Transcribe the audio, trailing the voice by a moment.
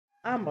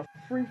I'm a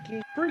freaky,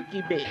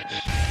 freaky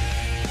bitch.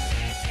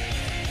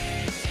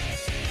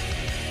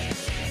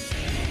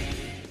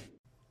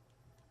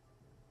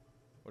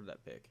 What did I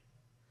pick?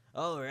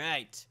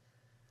 Alright.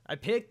 I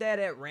picked that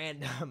at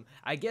random.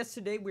 I guess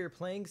today we're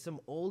playing some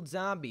old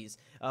zombies.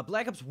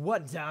 Black Ops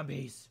 1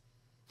 zombies.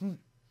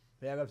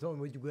 Black Ops 1,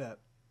 what you got?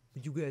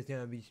 What you got,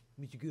 zombies?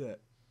 What you got?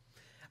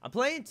 I'm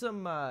playing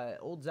some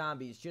old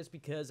zombies just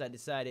because I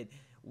decided,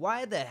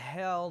 why the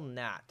hell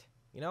not?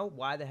 You know,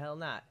 why the hell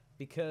not?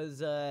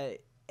 Because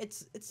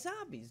it's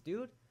zombies,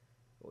 dude.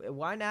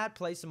 Why not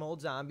play some old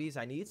zombies?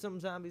 I need some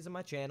zombies on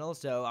my channel,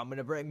 so I'm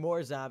gonna bring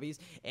more zombies.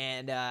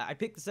 And I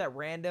picked this at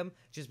random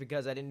just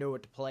because I didn't know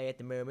what to play at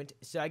the moment.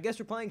 So I guess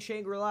we're playing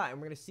Shangrila,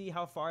 and we're gonna see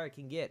how far I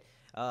can get.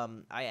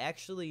 I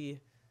actually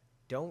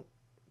don't.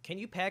 Can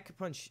you pack a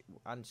punch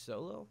on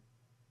solo?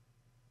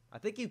 I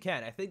think you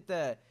can. I think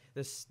the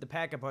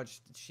pack a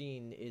punch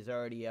sheen is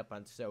already up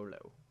on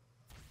solo.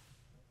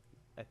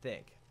 I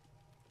think.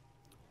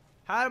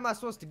 How am I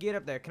supposed to get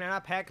up there? Can I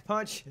not pack a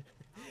punch?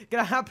 Can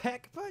I not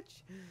pack a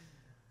punch?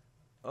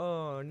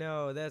 Oh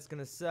no, that's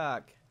gonna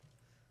suck.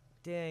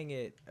 Dang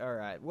it.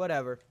 Alright,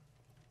 whatever.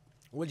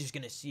 We're just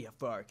gonna see how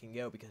far I can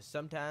go because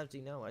sometimes,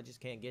 you know, I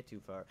just can't get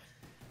too far.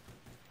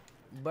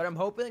 But I'm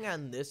hoping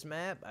on this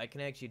map I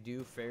can actually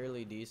do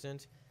fairly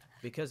decent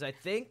because I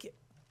think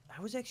I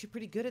was actually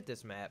pretty good at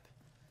this map.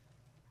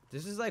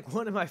 This is like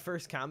one of my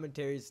first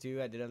commentaries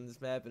too I did on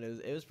this map, and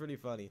it was pretty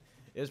funny.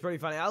 It was pretty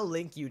funny. I'll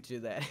link you to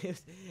that.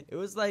 It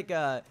was like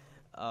I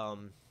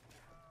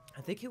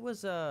think it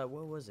was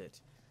what was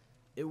it?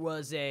 It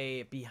was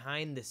a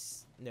behind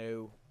this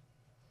no.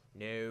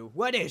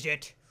 What is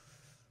it?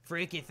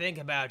 Freaky, think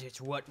about it.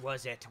 What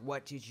was it?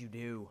 What did you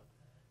do?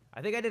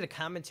 I think I did a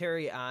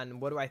commentary on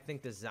what do I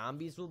think the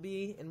zombies will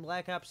be in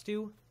Black Ops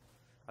 2.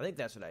 I think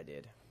that's what I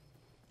did.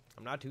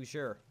 I'm not too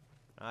sure.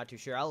 Not too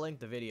sure. I'll link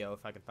the video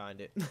if I can find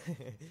it.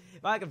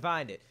 If I can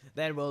find it,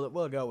 then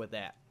we'll go with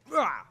that.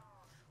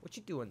 What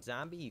you doing,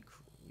 zombie?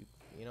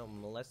 You know,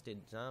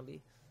 molested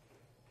zombie.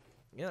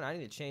 You know what? I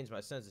need to change my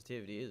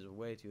sensitivity. It is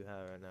way too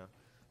high right now.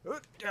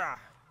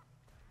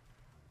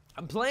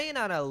 I'm playing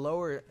on a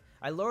lower.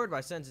 I lowered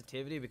my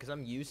sensitivity because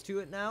I'm used to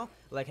it now,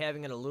 like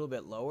having it a little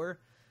bit lower.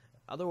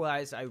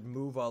 Otherwise, I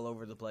move all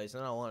over the place,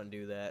 and I don't want to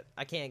do that.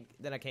 I can't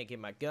get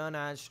my gun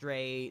on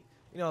straight.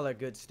 You know, all that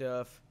good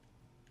stuff.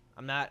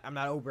 I'm not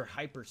over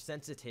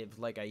hypersensitive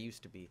like I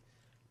used to be.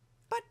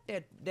 But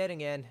then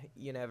again,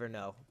 you never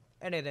know.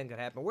 Anything could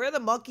happen. Where are the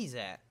monkeys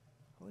at?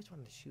 I always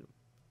wanted to shoot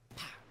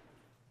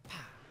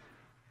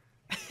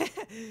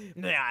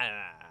them.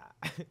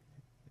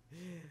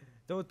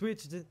 Don't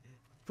twitch,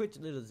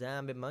 little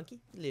zombie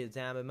monkey. Little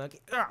zombie monkey.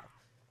 I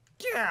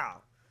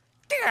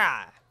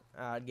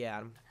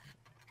got him.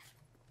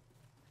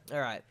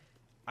 Alright.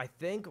 I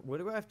think, where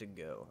do I have to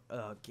go?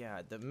 Oh,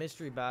 God. The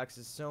mystery box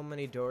is so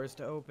many doors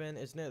to open.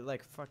 Isn't it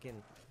like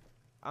fucking...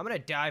 I'm gonna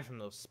die from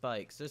those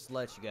spikes. Just to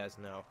let you guys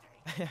know.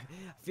 I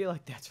feel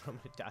like that's what I'm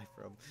gonna die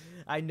from.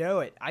 I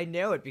know it. I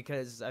know it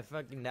because I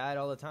fucking died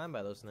all the time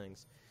by those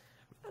things.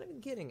 I'm not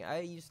even kidding.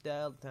 I used to die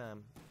all the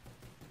time.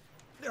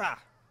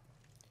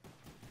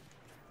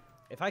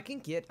 If I can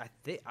get...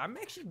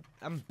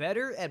 I'm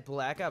better at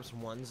Black Ops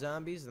 1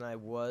 zombies than I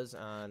was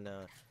on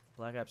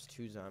Black Ops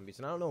 2 zombies.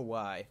 And I don't know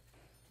why.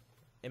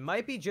 It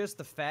might be just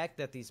the fact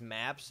that these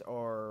maps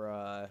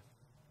are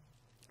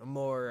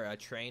more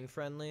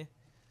train-friendly.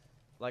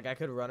 Like, I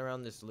could run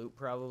around this loop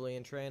probably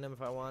and train them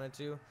if I wanted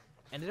to.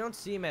 And they don't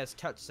seem as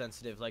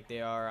touch-sensitive like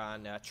they are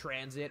on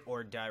Transit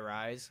or Die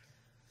Rise.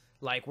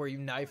 Like, where you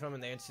knife them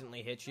and they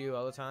instantly hit you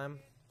all the time.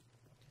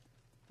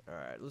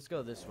 Alright, let's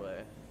go this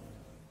way.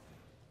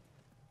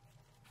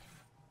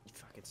 You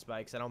fucking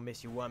spikes, I don't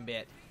miss you one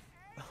bit.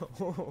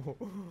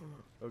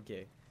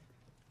 Okay.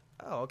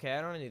 Oh, okay,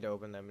 I don't need to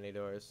open that many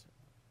doors.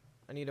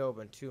 I need to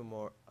open 2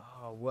 more.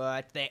 Oh,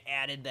 what? They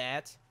added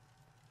that?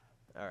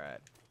 Alright.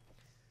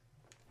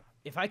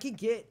 If I could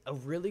get a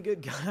really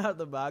good gun out of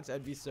the box,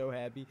 I'd be so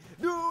happy.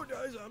 No,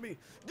 die, zombie!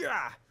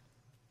 Yeah!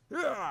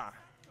 Yeah!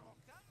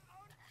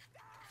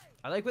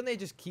 I like when they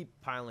just keep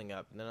piling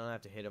up, and then I don't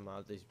have to hit them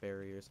out these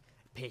barriers.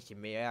 Pissing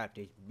me off,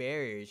 these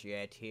barriers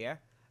right here.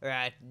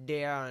 Right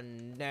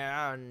down,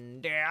 down,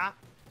 there.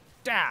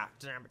 Da!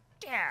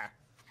 There!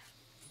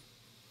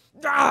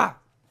 Ah!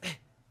 I'm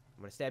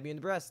gonna stab you in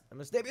the breast. I'm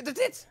gonna stab you in the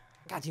tits!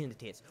 Got you in the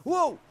tits.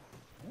 Whoa!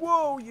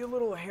 Whoa, you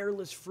little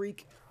hairless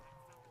freak.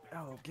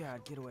 Oh,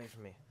 God, get away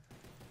from me.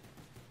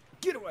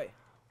 Get away!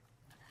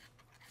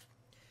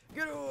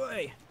 Get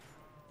away!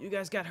 You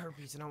guys got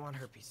herpes, and I want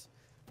herpes.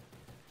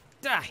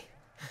 Die!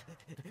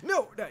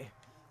 No, die!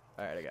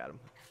 Alright, I got him.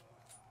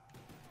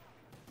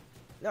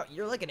 No,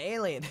 you're like an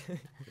alien.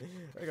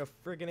 Like a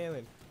freaking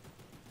alien.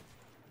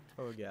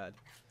 Oh, God.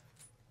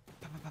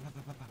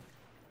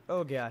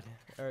 Oh, God.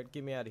 Alright,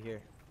 get me out of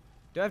here.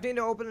 Do I have to need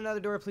to open another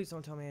door? Please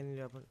don't tell me I need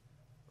to open.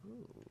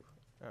 Ooh.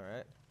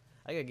 Alright.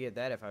 I could get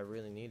that if I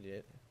really needed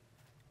it.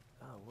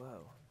 Oh,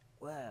 whoa.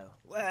 Whoa.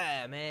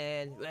 Whoa,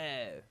 man.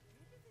 Whoa.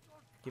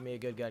 Give me a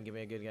good gun. Give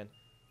me a good gun.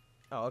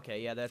 Oh, okay.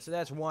 Yeah,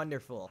 that's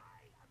wonderful.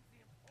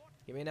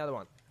 Give me another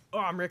one. Oh,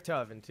 I'm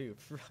Richtofen too.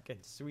 Fucking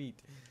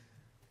sweet.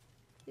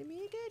 Give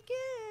me a good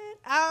kid.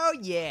 Oh,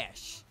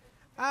 yes.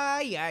 Oh,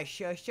 yes.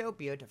 You're so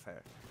beautiful.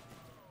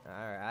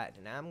 Alright,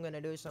 now I'm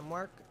gonna do some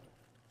work.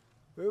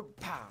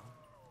 Pow.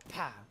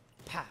 Pow.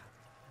 Pow.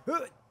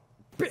 Pow.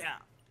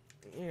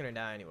 You're gonna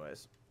die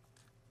anyways.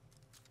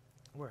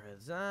 We're a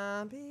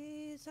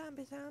zombie.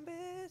 Zombie,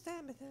 zombie,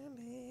 zombie,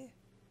 zombie.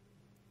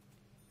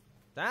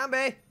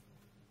 Zombie!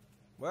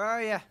 Where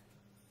are you?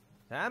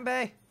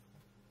 Zombie!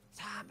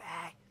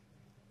 Zombie!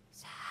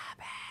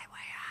 Zombie,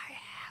 where are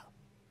you?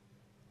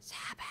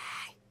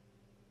 Zombie!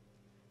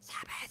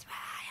 Zombies,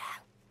 where are you?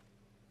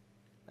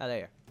 Oh, there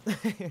you are.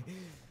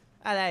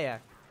 Oh, there you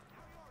are.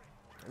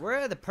 Where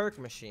are the perk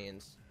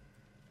machines?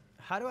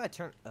 How do I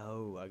turn?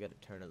 Oh, I gotta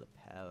turn on the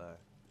power.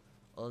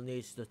 I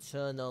need to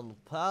turn on the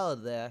power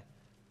there.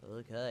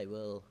 Okay,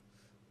 well,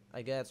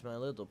 I got my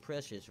little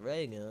precious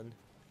ray gun.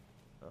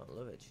 Oh,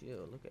 look at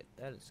you. Look at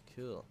that. Is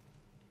cool.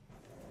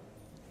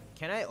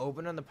 Can I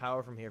open on the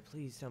power from here?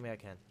 Please tell me I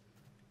can.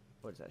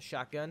 What is that?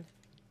 Shotgun?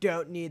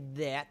 Don't need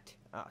that.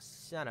 Oh,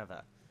 son of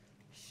a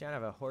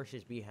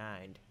horse's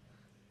behind.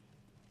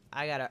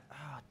 I gotta.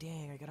 Oh,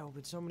 dang. I gotta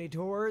open so many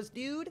doors,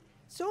 dude.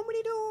 So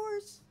many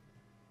doors.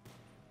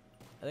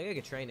 I think I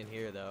could train in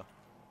here, though.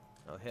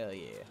 Oh, hell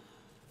yeah.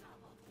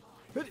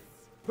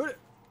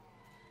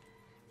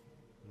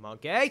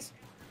 Monkeys!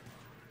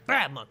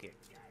 Bad monkey!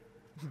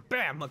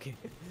 Bad monkey!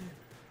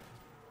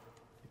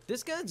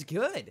 This gun's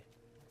good.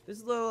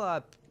 This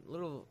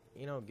little,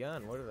 you know,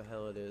 gun, whatever the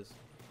hell it is.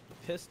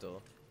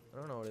 Pistol. I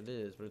don't know what it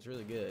is, but it's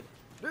really good.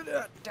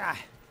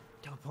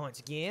 Double points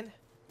again.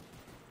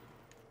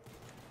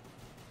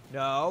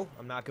 No,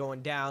 I'm not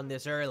going down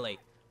this early.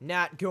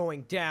 Not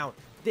going down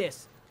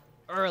this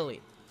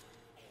early.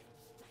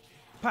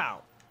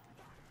 Pow.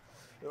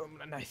 I'm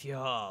gonna knife you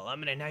all. I'm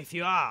gonna knife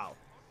you all.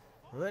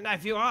 I'm gonna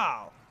knife you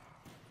all.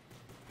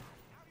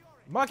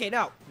 Monkey,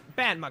 no.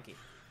 Bad monkey.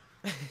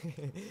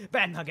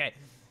 Bad monkey.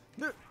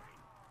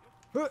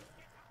 I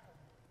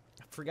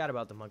forgot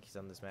about the monkeys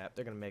on this map.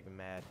 They're gonna make me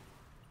mad.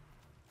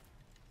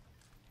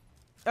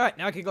 Alright,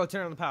 now I can go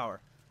turn on the power.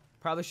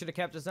 Probably should have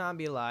kept a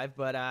zombie alive,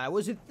 but I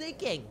wasn't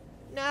thinking.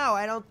 No,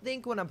 I don't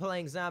think when I'm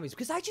playing zombies,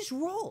 because I just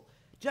roll.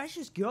 I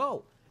just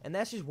go. And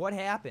that's just what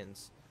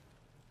happens.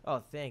 Oh,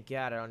 thank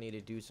God I don't need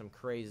to do some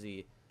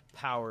crazy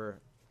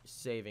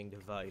power-saving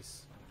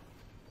device.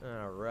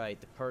 Alright,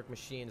 the perk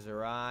machines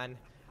are on.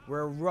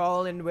 We're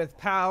rolling with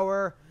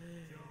power.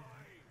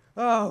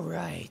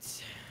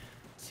 Alright.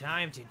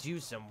 Time to do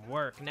some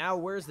work. Now,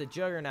 where's the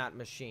Juggernaut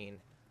machine?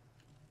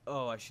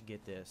 Oh, I should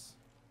get this.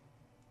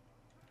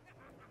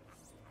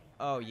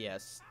 Oh,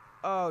 yes.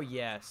 Oh,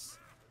 yes.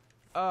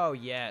 Oh,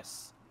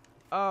 yes.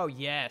 Oh,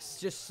 yes.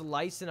 Just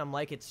slicing them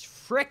like it's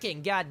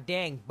frickin'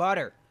 goddamn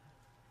butter.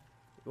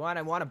 You want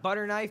a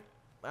butter knife?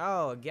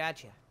 Oh,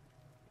 gotcha.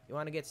 You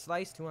want to get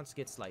sliced? Who wants to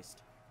get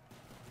sliced?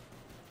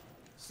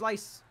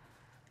 Slice.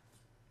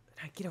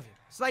 Get over here.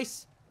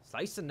 Slice.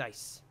 Slice and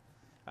nice.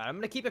 I'm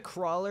going to keep a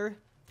crawler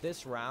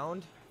this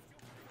round.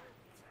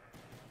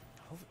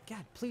 Oh,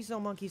 God, please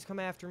no monkeys come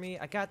after me.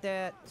 I got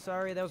that.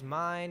 Sorry, that was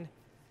mine.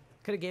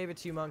 Could have gave it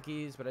to you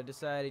monkeys, but I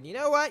decided, you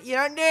know what? You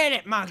don't need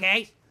it,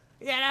 monkeys.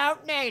 You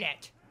don't need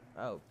it.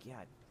 Oh,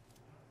 God.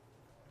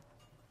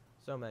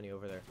 So many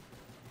over there.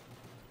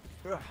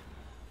 Ugh.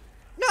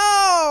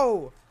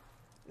 No!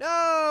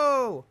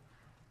 No!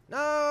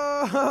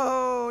 No!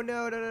 No,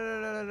 no, no, no,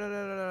 no, no, no,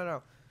 no, no,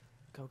 no.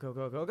 Go, go,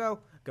 go, go, go.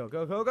 Go,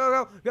 go, go, go,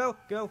 go, go,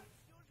 go.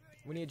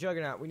 We need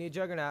Juggernaut. We need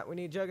Juggernaut. We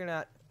need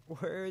Juggernaut.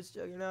 Where is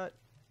Juggernaut?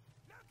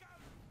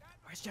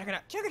 Where's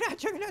Juggernaut? Juggernaut,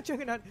 Juggernaut,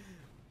 Juggernaut.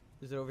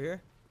 Is it over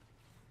here?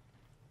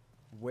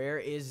 Where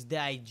is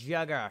thy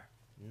Jugger?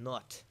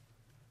 Not.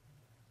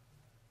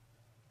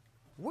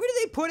 Where do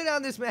they put it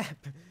on this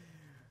map?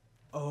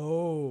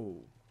 Oh.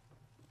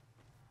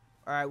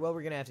 Alright, well,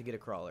 we're gonna have to get a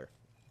crawler.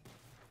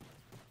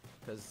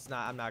 Because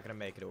I'm not gonna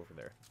make it over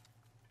there.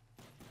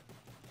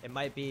 It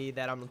might be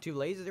that I'm too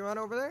lazy to run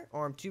over there,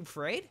 or I'm too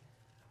afraid.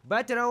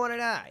 But I don't want to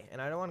die.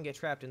 And I don't want to get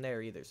trapped in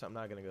there either, so I'm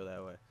not gonna go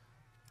that way.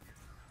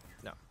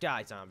 No,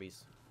 die,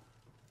 zombies.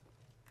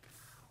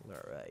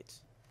 Alright.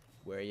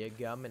 Where are you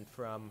coming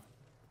from?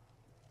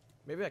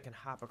 Maybe I can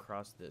hop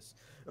across this.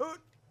 Oh,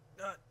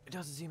 it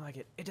doesn't seem like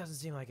it. It doesn't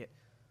seem like it.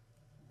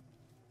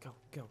 Go,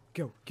 go,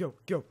 go, go,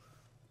 go.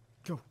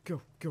 Go,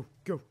 go, go,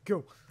 go,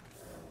 go.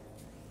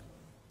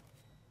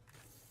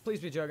 Please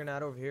be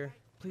Juggernaut over here.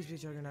 Please be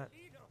Juggernaut.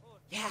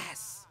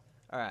 Yes!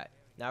 Alright,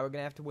 now we're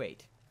gonna have to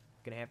wait.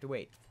 Gonna have to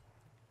wait.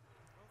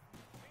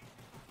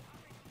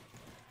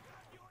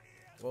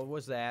 What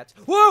was that?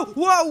 Whoa!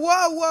 Whoa!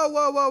 Whoa! Whoa!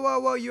 Whoa! Whoa! Whoa!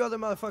 Whoa! You other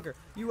motherfucker!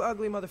 You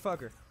ugly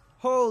motherfucker!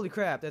 Holy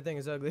crap! That thing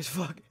is ugly as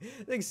fuck.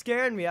 That thing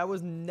scared me. I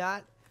was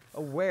not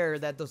aware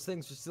that those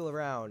things were still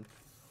around.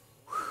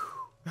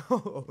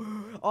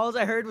 All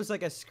I heard was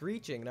like a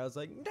screeching, and I was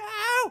like,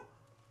 "No!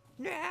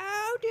 No!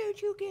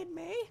 Did you get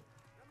me?"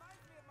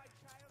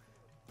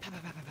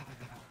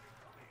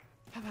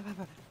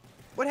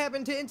 What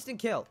happened to instant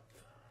kill?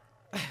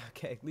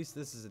 Okay, at least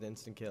this is an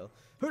instant kill.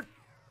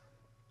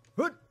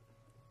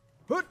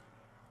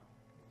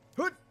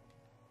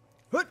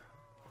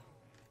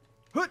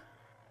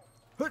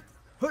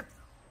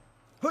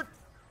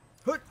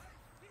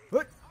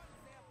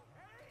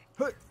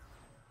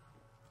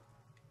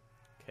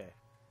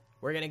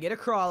 We're gonna get a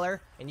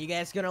crawler, and you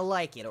guys gonna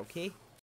like it, okay?